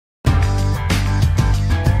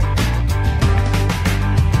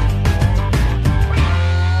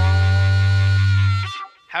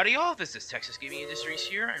Howdy all, this is Texas Gaming Industries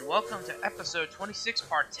here, and welcome to episode 26,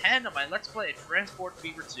 part 10 of my Let's Play Transport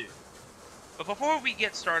Fever 2. But before we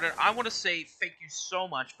get started, I want to say thank you so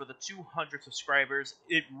much for the 200 subscribers.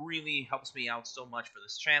 It really helps me out so much for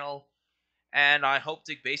this channel, and I hope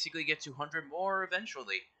to basically get 200 more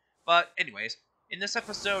eventually. But anyways, in this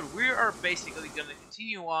episode, we are basically going to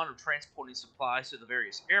continue on transporting supplies to the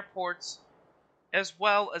various airports, as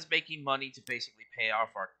well as making money to basically pay off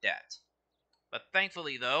our debt. But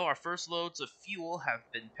thankfully, though, our first loads of fuel have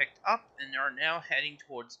been picked up and are now heading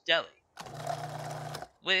towards Delhi,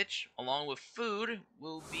 which, along with food,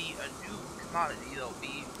 will be a new commodity that will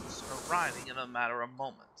be arriving in a matter of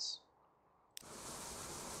moments.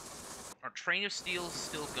 Our train of steel is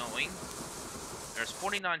still going. There's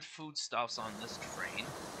 49 foodstuffs on this train.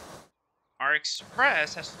 Our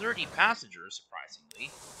express has 30 passengers,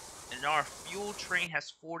 surprisingly, and our fuel train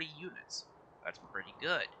has 40 units. That's pretty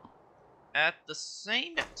good. At the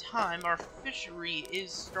same time, our fishery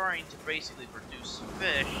is starting to basically produce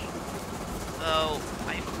fish, though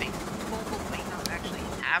I think Mobil might not actually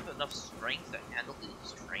have enough strength to handle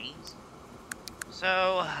these trains.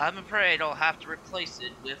 So, I'm afraid I'll have to replace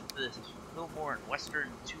it with the Filmore and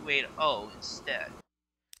Western 280 instead.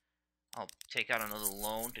 I'll take out another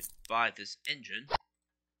loan to buy this engine.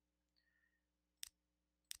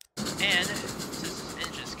 And since this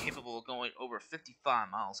engine is capable of going over 55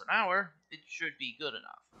 miles an hour, it should be good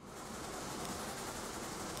enough.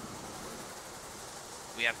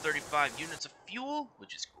 We have 35 units of fuel,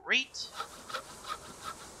 which is great.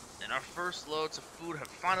 And our first loads of food have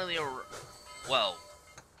finally arrived. Well,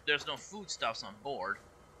 there's no foodstuffs on board,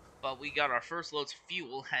 but we got our first loads of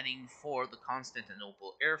fuel heading for the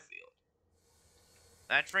Constantinople airfield.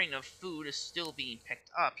 That train of food is still being picked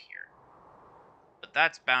up here, but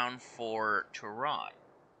that's bound for Tehran.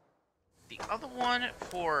 The other one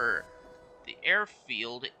for the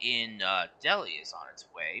airfield in Delhi is on its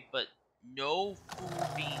way, but no food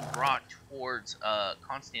being brought towards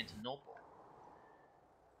Constantinople.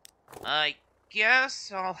 I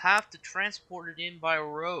guess I'll have to transport it in by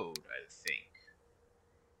road, I think.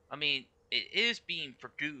 I mean, it is being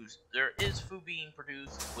produced. There is food being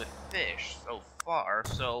produced with fish so far,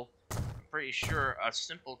 so I'm pretty sure a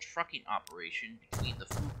simple trucking operation between the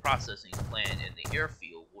food processing plant and the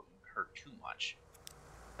airfield wouldn't hurt too much.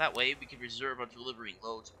 That way, we can reserve on delivering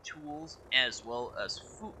loads of tools as well as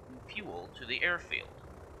food and fuel to the airfield.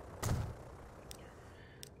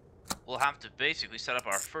 We'll have to basically set up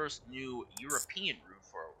our first new European route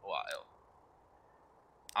for a while.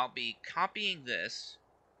 I'll be copying this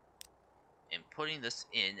and putting this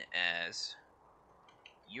in as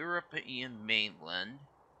European mainland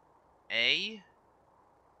A.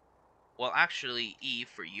 Well, actually E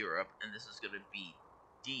for Europe, and this is going to be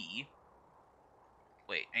D.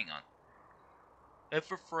 Wait, hang on. F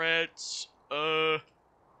for France. I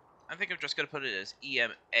think I'm just going to put it as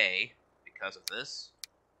EMA because of this.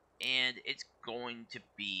 And it's going to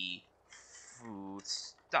be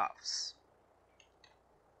foodstuffs.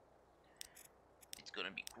 It's going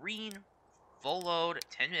to be green, full load,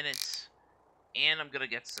 10 minutes, and I'm going to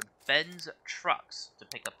get some Benz trucks to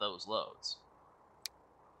pick up those loads.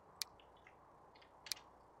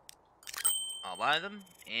 I'll buy them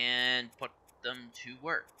and put them to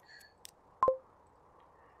work.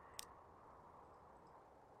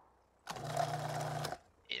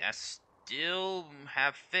 It has still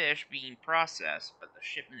have fish being processed, but the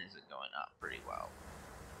shipment isn't going up pretty well.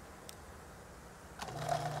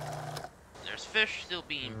 There's fish still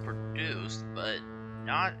being produced, but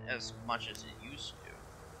not as much as it used to.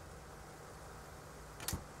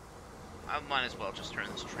 I might as well just turn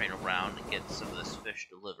this train around and get some of this fish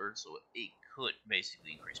delivered, so it could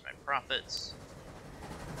basically increase my profits.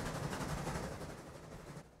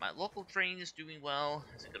 My local train is doing well,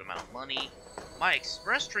 has a good amount of money. My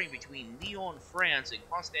express train between Lyon, France and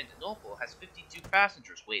Constantinople has 52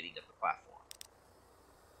 passengers waiting at the platform.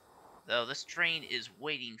 Though this train is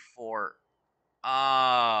waiting for...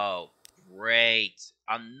 Oh, great.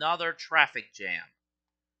 Another traffic jam.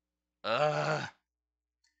 Ugh.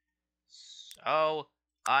 So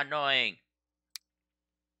annoying.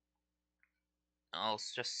 I'll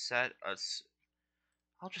just set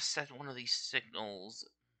one of these signals.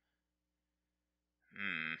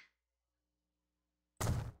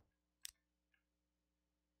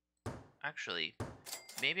 Actually,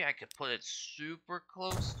 maybe I could put it super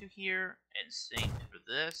close to here and same for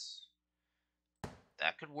this.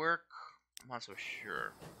 That could work. I'm not so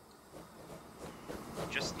sure. It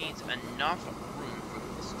just needs enough room for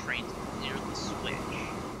this train to clear the switch.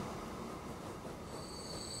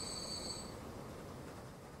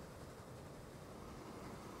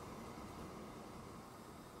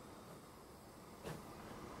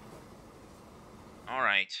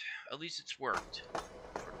 Alright, at least it's worked.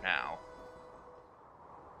 For now.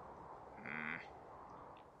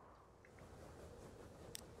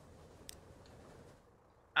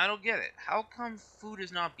 I don't get it. How come food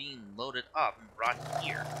is not being loaded up and brought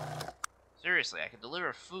here? Seriously, I can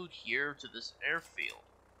deliver food here to this airfield.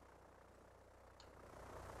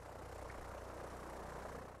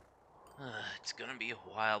 It's gonna be a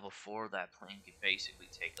while before that plane can basically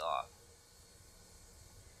take off.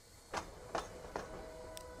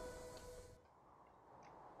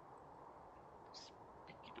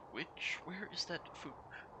 Speaking of which, where is that food?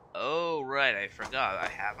 Oh, right, I forgot. I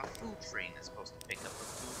have a food train that's supposed to pick up the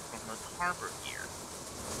food from the harbor here.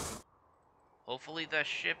 Hopefully that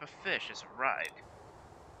ship of fish has arrived.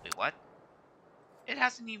 Wait, what? It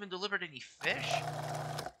hasn't even delivered any fish?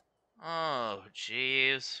 Oh,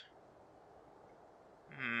 jeez.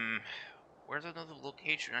 Where's another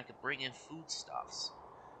location I could bring in foodstuffs?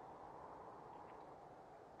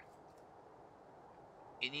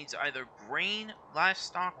 It needs either grain,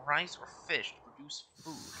 livestock, rice, or fish to produce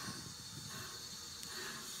food.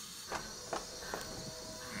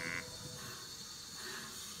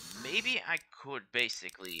 Maybe I could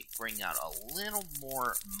basically bring out a little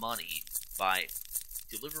more money by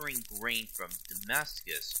delivering grain from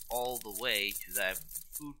Damascus all the way to that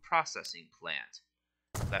food processing plant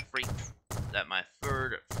that my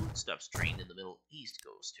third foodstuffs train in the Middle East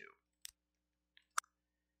goes to.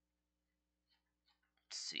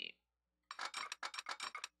 Let's see.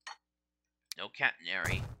 No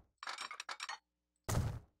catenary.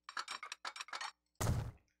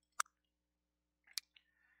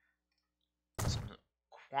 Some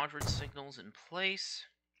quadrant signals in place.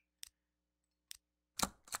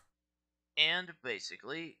 And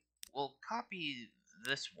basically, we'll copy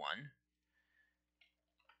this one.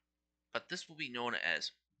 But this will be known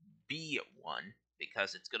as B1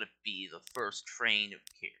 because it's going to be the first train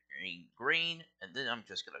carrying grain. And then I'm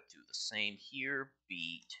just going to do the same here,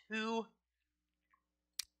 B2.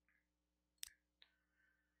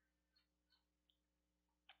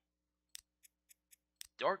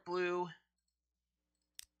 Dark blue.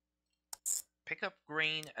 Pick up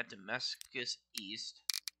grain at Damascus East.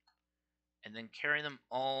 And then carry them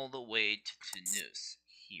all the way to Tunis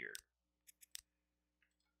here.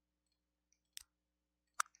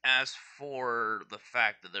 As for the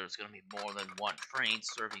fact that there's going to be more than one train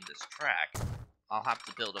serving this track, I'll have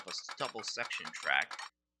to build up a double section track.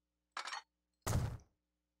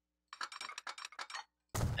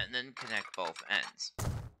 And then connect both ends.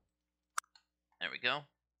 There we go.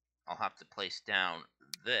 I'll have to place down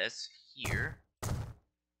this here.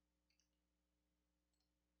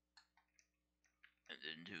 And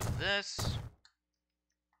then do this.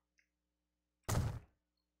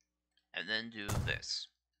 And then do this.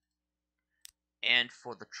 And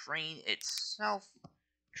for the train itself,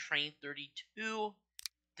 train 32,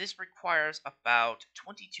 this requires about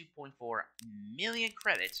 22.4 million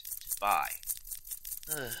credits to buy.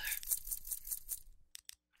 Ugh.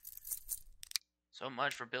 So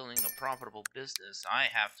much for building a profitable business. I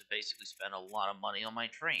have to basically spend a lot of money on my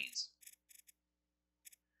trains.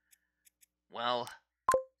 Well,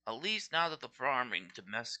 at least now that the farm in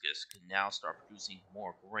Damascus can now start producing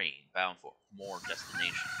more grain bound for more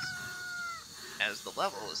destinations. As the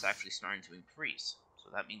level is actually starting to increase, so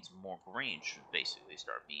that means more grain should basically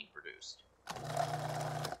start being produced.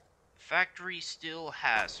 The factory still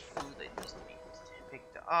has food that needs to be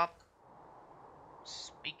picked up.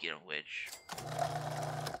 Speaking of which...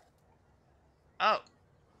 Oh!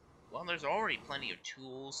 Well, there's already plenty of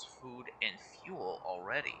tools, food, and fuel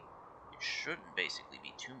already. It shouldn't basically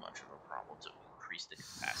be too much of a problem to increase the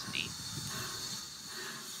capacity.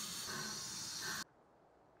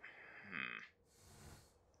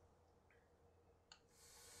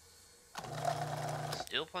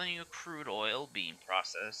 Still plenty of crude oil being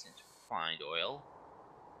processed into refined oil.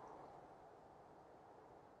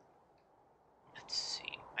 Let's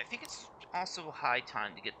see. I think it's also high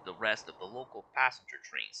time to get the rest of the local passenger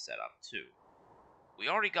trains set up too. We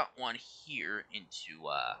already got one here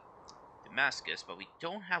into Damascus, but we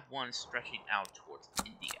don't have one stretching out towards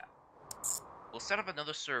India. We'll set up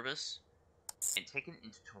another service and take it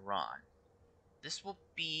into Tehran. This will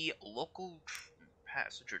be local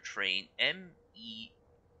passenger train MEF.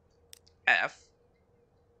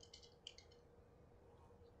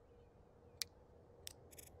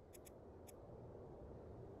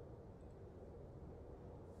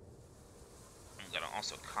 I'm going to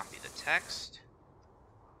also copy the text,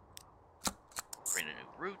 create a new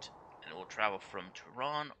route, and it will travel from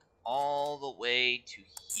Tehran all the way to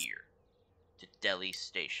here, to Delhi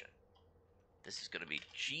Station. This is going to be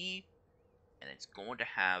G, and it's going to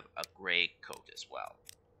have a gray coat as well.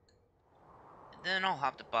 Then I'll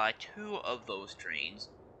have to buy 2 of those trains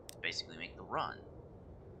to basically make the run.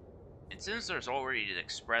 And since there's already an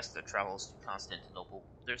express that travels to Constantinople,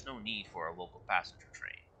 there's no need for a local passenger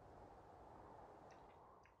train.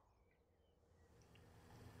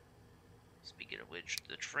 Speaking of which,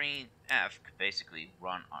 the train F could basically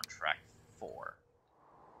run on track 4.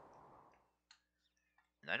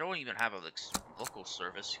 And I don't even have a local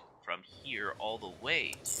service from here all the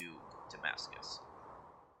way to Damascus.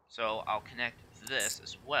 So I'll connect this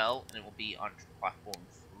as well, and it will be on platform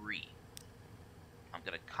 3. I'm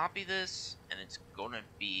going to copy this, and it's going to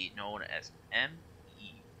be known as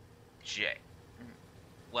MEJ.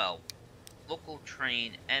 Well, local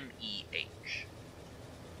train MEH.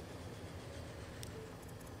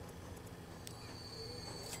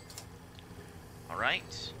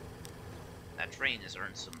 Alright. That train has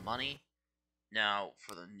earned some money. Now,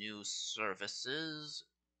 for the new services,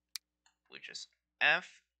 which is F,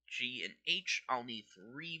 G, and H, I'll need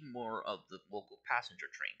 3 more of the local passenger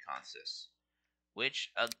train consists.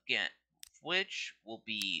 Which will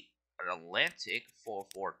be an Atlantic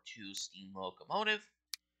 442 steam locomotive,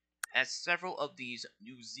 as several of these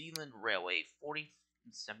New Zealand Railway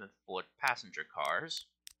 47-foot passenger cars,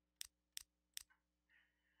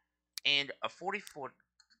 and a 40-foot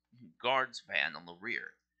guards van on the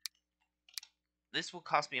rear. This will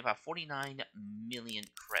cost me about 49 million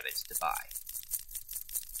credits to buy.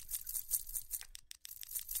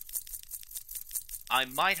 I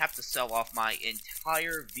might have to sell off my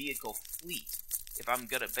entire vehicle fleet if I'm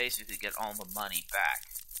gonna basically get all the money back.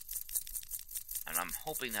 And I'm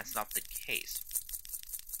hoping that's not the case.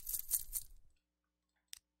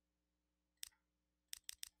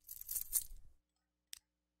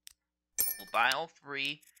 We'll buy all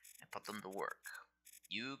 3 and put them to work.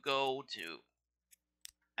 You go to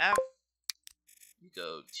F, you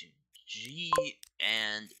go to G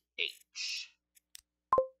and H.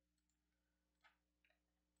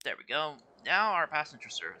 There we go. Now our passenger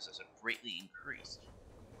services have greatly increased,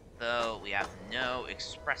 though we have no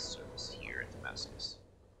express service here at Damascus.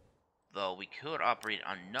 Though we could operate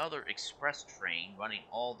another express train running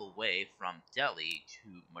all the way from Delhi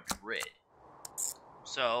to Madrid.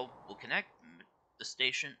 So, we'll connect the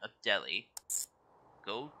station of Delhi,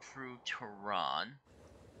 go through Tehran,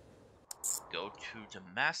 go to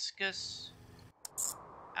Damascus,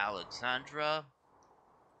 Alexandria,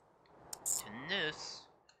 Tunis,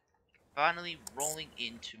 finally rolling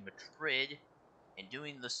into Madrid and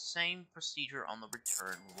doing the same procedure on the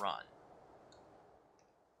return run.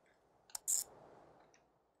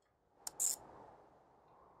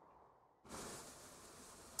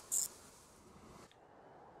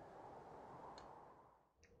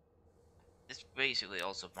 This basically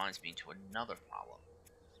also finds me into another problem.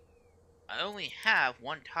 I only have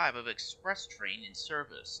 1 type of express train in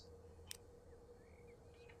service.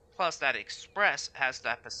 Plus, that express has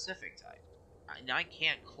that Pacific type. I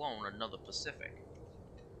can't clone another Pacific.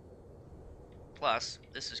 Plus,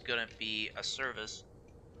 this is going to be a service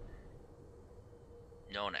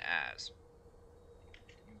known as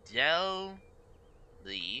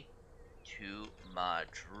Delhi to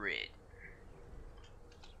Madrid.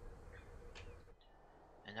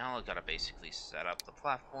 And now I've got to basically set up the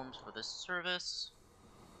platforms for this service.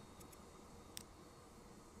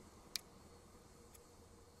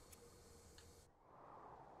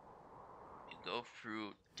 You go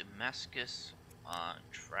through Damascus on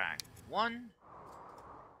track 1.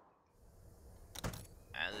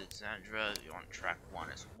 Alexandria, you're on track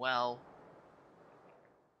 1 as well.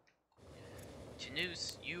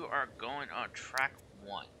 Tunis, you are going on track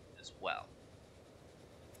 1 as well.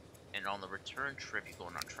 And on the return trip, you're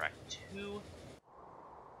going on track 2.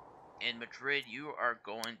 In Madrid, you are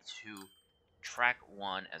going to track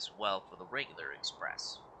 1 as well for the regular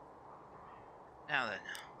express. Now then,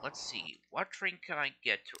 let's see. What train can I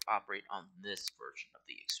get to operate on this version of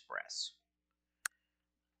the express?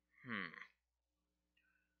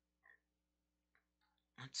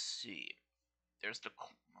 Let's see. There's the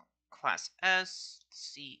Class S,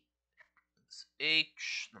 C,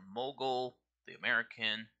 H, the Mogul, the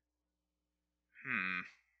American.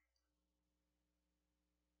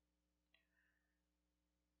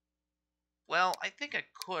 Well, I think I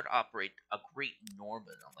could operate a Great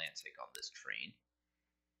Northern Atlantic on this train.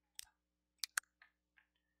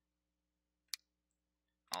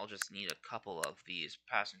 I'll just need a couple of these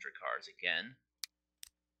passenger cars again.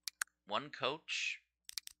 1 coach,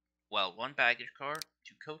 well, 1 baggage car,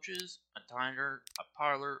 2 coaches, a diner, a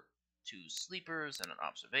parlor, 2 sleepers, and an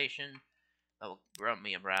observation. That will run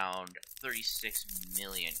me around 36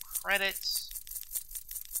 million credits.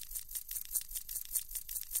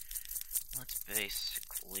 Let's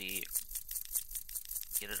basically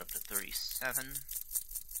get it up to 37.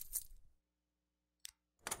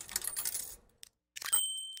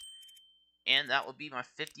 And that will be my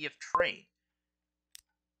 50th train.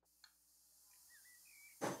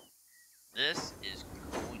 This is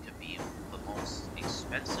going to be the most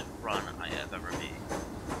expensive run I have ever made.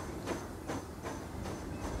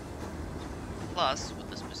 Plus, with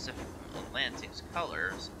the specific Atlantic's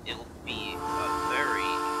colors, it will be a very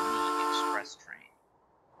unique express train.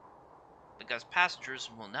 Because passengers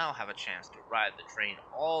will now have a chance to ride the train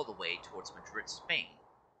all the way towards Madrid, Spain,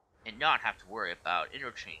 and not have to worry about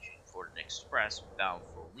interchanging for an express bound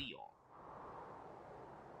for Lyon.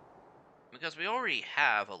 Because we already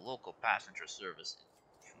have a local passenger service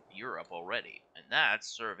in Europe already, and that's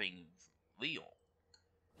serving Lyon.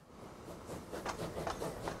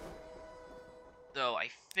 Though I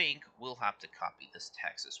think we'll have to copy this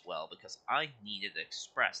text as well, because I needed an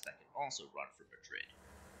express that can also run for Madrid.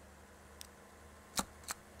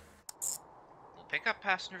 We'll pick up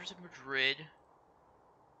passengers in Madrid,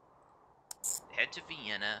 head to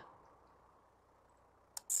Vienna,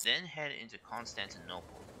 then head into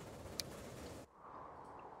Constantinople.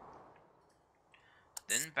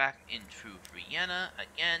 Then back into Vienna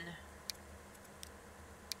again.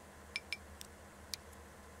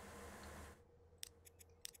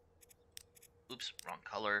 Oops, wrong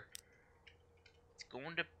color. It's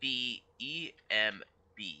going to be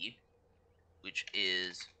EMB, which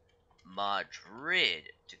is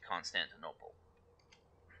Madrid to Constantinople.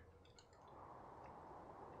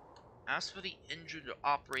 As for the engine to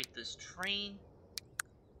operate this train,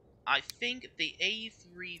 I think the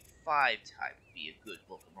A35 type would be a good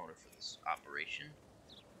locomotive for this operation.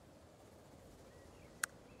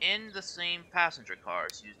 In the same passenger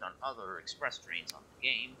cars used on other express trains on the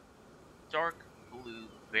game, dark blue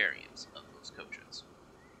variants of those coaches.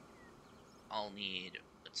 I'll need,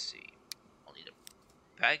 let's see, I'll need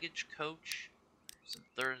a baggage coach, some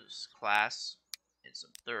first class, and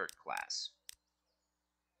some third class.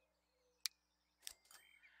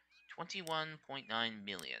 21.9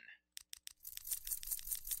 million.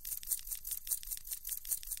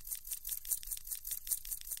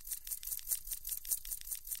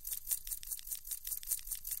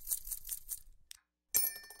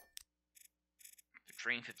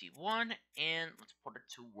 Train 51, and let's put it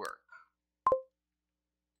to work.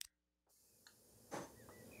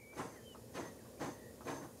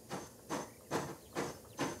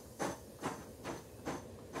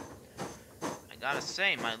 I gotta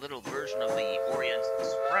say, my little version of the Orient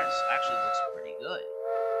Express actually looks pretty good.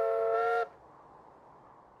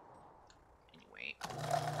 Anyway,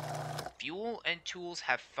 fuel and tools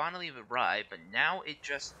have finally arrived, but now it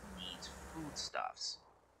just needs foodstuffs.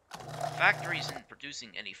 The factory isn't producing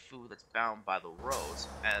any food that's bound by the roads,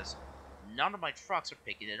 as none of my trucks are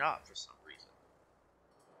picking it up for some reason.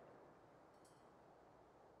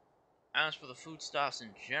 As for the foodstuffs in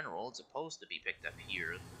general, it's supposed to be picked up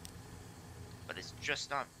here, but it's just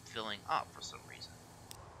not filling up for some reason.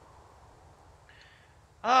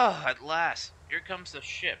 Ah, at last, here comes the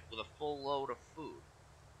ship with a full load of food.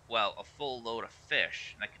 Well, a full load of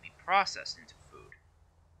fish that can be processed into food.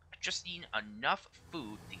 I just need enough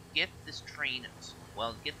food to get this train,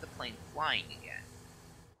 well, get the plane flying again.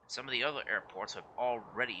 Some of the other airports have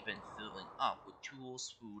already been filling up with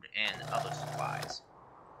tools, food, and other supplies.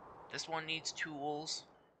 This one needs tools,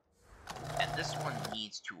 and this one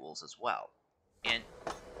needs tools as well. And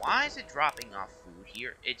why is it dropping off food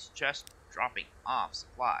here? It's just dropping off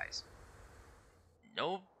supplies.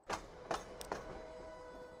 No.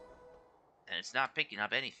 And it's not picking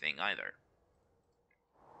up anything either.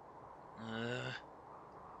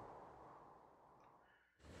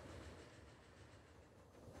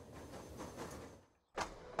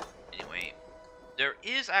 Anyway, there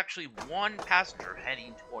is actually one passenger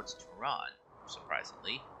heading towards Tehran,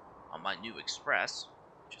 surprisingly, on my new express,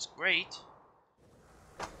 which is great.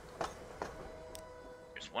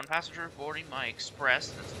 There's one passenger boarding my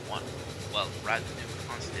express. That's one, well, rather than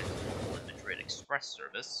Constantinople and Madrid express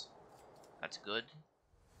service. That's good.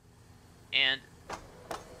 And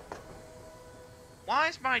why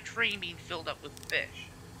is my train being filled up with fish?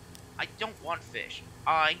 I don't want fish.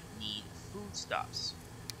 I need foodstuffs.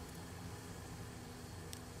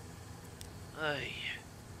 Ay.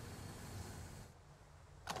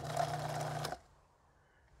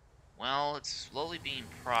 Well, it's slowly being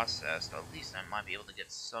processed. At least I might be able to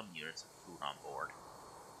get some units of food on board.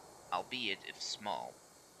 Albeit if small.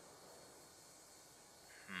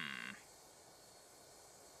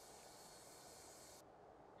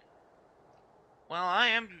 Well, I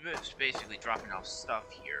am basically dropping off stuff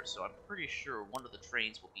here, so I'm pretty sure one of the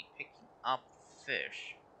trains will be picking up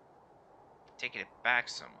fish. taking it back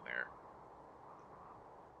somewhere.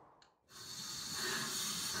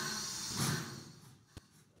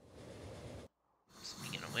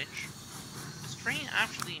 Speaking of which, this train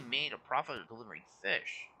actually made a profit of delivering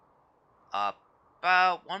fish.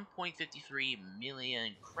 About 1.53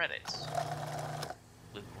 million credits.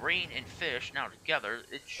 With grain and fish now together,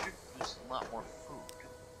 it should produce a lot more food.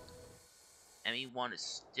 ME1 is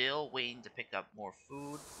still waiting to pick up more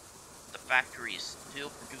food. The factory is still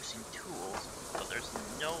producing tools, but there's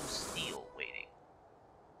no steel waiting.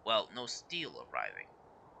 Well, no steel arriving.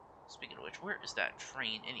 Speaking of which, where is that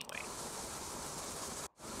train anyway?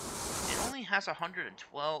 It only has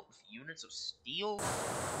 112 units of steel?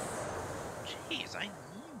 Jeez, I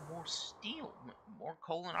need more steel, more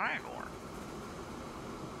coal and iron ore.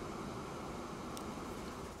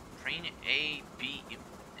 Train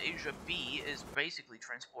Asia B is basically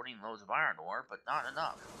transporting loads of iron ore, but not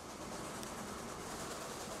enough.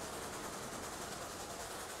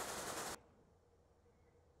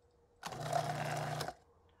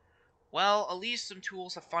 Well, at least some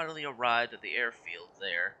tools have finally arrived at the airfield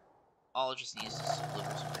there. All it just needs is to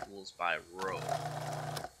deliver some tools by road.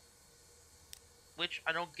 Which,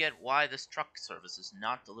 I don't get why this truck service is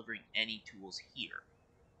not delivering any tools here.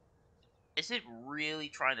 Is it really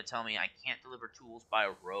trying to tell me I can't deliver tools by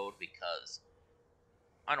road because...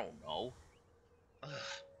 I don't know. Ugh.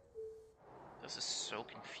 This is so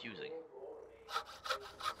confusing.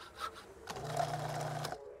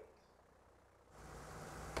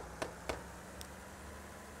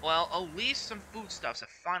 Well, at least some foodstuffs have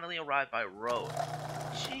finally arrived by road.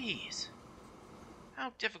 Jeez.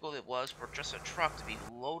 How difficult it was for just a truck to be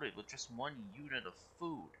loaded with just one unit of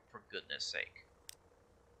food, for goodness sake.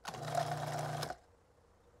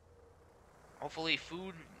 Hopefully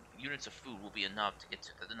units of food will be enough to get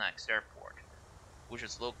to the next airport, which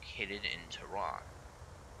is located in Tehran.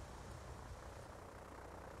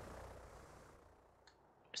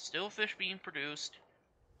 There's still fish being produced.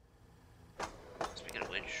 Speaking of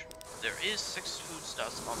which, there is 6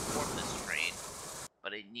 foodstuffs on board this train,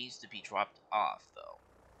 but it needs to be dropped off, though.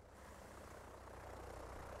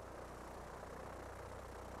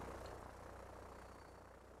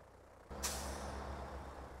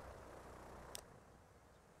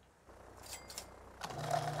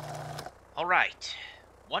 Alright,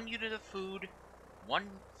 1 unit of food,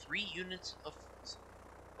 3 units of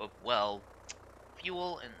well,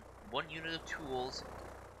 fuel, and 1 unit of tools.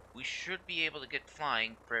 We should be able to get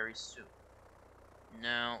flying very soon.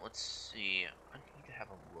 Now, let's see. I need to have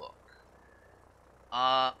a look.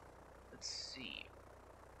 Let's see.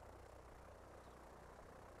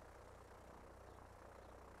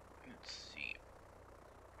 Let's see.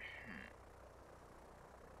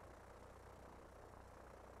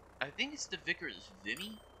 I think it's the Vickers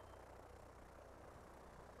Vimy.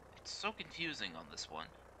 It's so confusing on this one.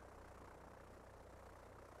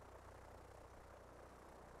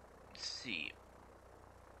 Let's see.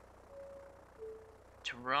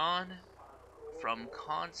 Tehran from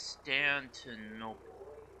Constantinople.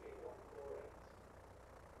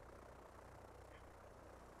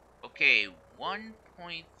 Okay,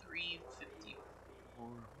 1.354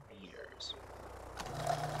 meters.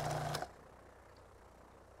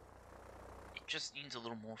 It just needs a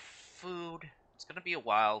little more food. It's gonna be a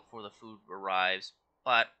while before the food arrives,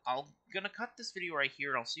 but I'm gonna cut this video right here,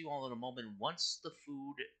 and I'll see you all in a moment once the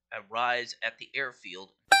food arrives at the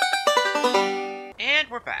airfield. And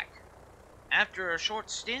we're back. After a short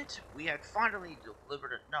stint, we had finally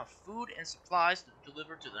delivered enough food and supplies to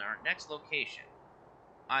deliver to our next location.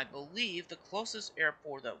 I believe the closest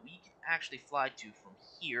airport that we can actually fly to from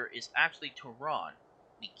here is actually Tehran.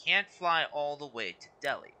 We can't fly all the way to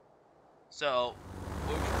Delhi. So,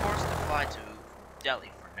 we're forced to fly to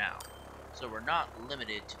Delhi for now. So we're not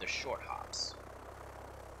limited to the short hops.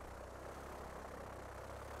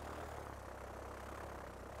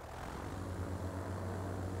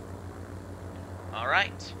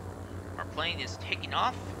 Alright, our plane is taking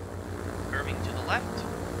off, curving to the left,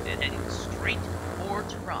 and heading straight for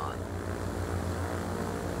Tehran.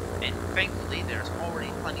 And thankfully, there's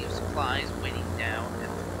already plenty of supplies waiting down at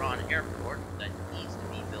the Tehran airport that needs to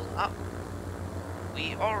be filled up.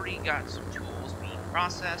 We already got some tools being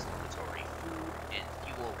processed, there's already food and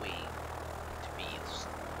fuel waiting to be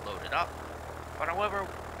loaded up. But however,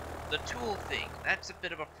 the tool thing, that's a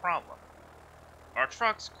bit of a problem. Our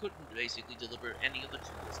trucks couldn't basically deliver any of the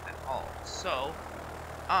tools at all, so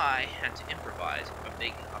I had to improvise by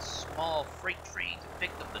making a small freight train to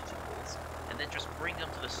pick up the tools and then just bring them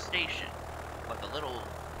to the station, like a little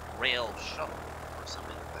rail shuttle or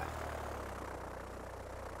something like that.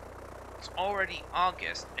 It's already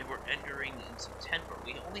August and we're entering in September.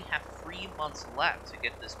 We only have 3 months left to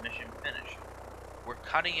get this mission finished. We're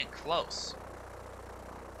cutting it close.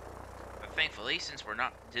 But thankfully, since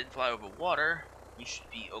didn't fly over water, we should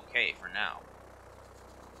be okay for now.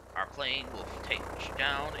 Our plane will take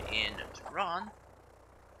down in Tehran,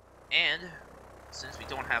 and since we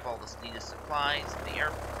don't have all the needed supplies in the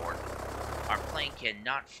airport, our plane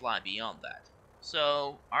cannot fly beyond that.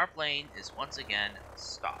 So, our plane is once again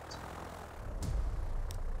stopped.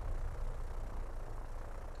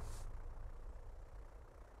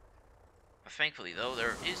 But thankfully, though,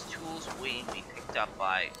 there is tools waiting to be picked up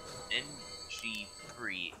by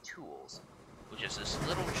NG3 Tools, which is this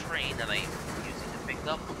little train that I'm using to pick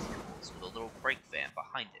up those tools with a little brake van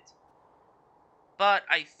behind it. But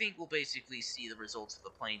I think we'll basically see the results of the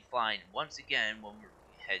plane flying once again when we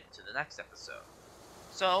head to the next episode.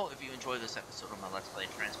 So, if you enjoyed this episode of my Let's Play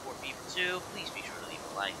Transport Beaver 2, please be sure to leave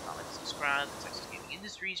a like, comment, and subscribe to Texas Gaming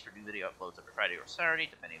Industries for new video uploads every Friday or Saturday,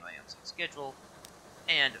 depending on my on-site schedule.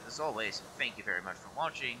 And, as always, thank you very much for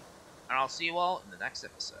watching, and I'll see you all in the next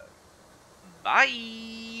episode.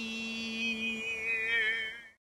 Bye!